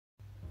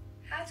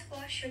How to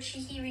wash your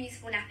cheeky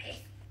reusable nappy.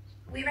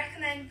 We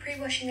recommend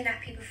pre-washing the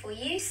nappy before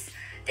use.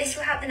 This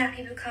will help the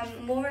nappy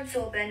become more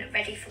absorbent,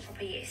 ready for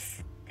proper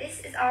use. This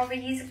is our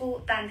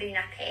reusable bamboo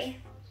nappy.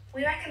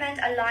 We recommend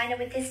a liner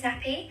with this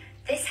nappy.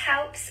 This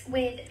helps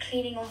with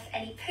cleaning off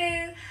any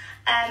poo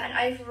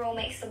and overall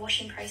makes the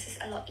washing process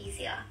a lot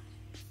easier.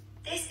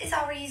 This is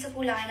our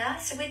reusable liner.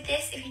 So with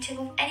this, if you took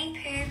off any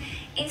poo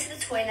into the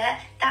toilet,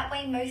 that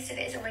way most of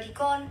it is already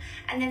gone,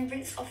 and then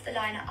rinse off the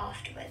liner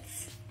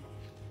afterwards.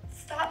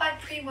 Start by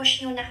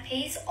pre-washing your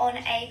nappies on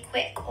a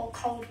quick or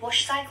cold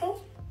wash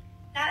cycle.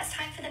 Now it's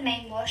time for the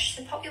main wash,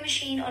 so pop your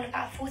machine on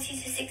about 40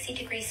 to 60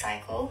 degree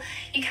cycle.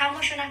 You can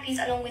wash your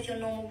nappies along with your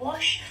normal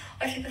wash,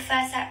 or if you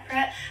prefer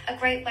separate, a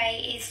great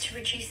way is to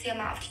reduce the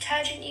amount of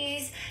detergent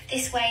used.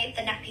 This way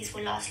the nappies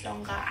will last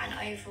longer and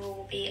overall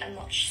will be a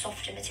much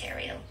softer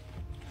material.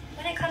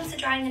 When it comes to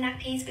drying the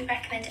nappies, we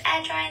recommend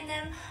air drying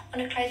them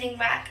on a clothing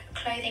rack,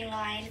 clothing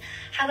line.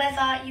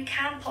 However, you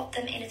can pop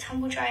them in a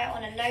tumble dryer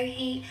on a low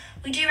heat.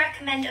 We do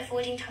recommend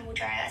avoiding tumble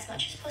dryer as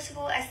much as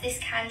possible, as this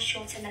can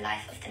shorten the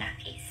life of the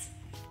nappies.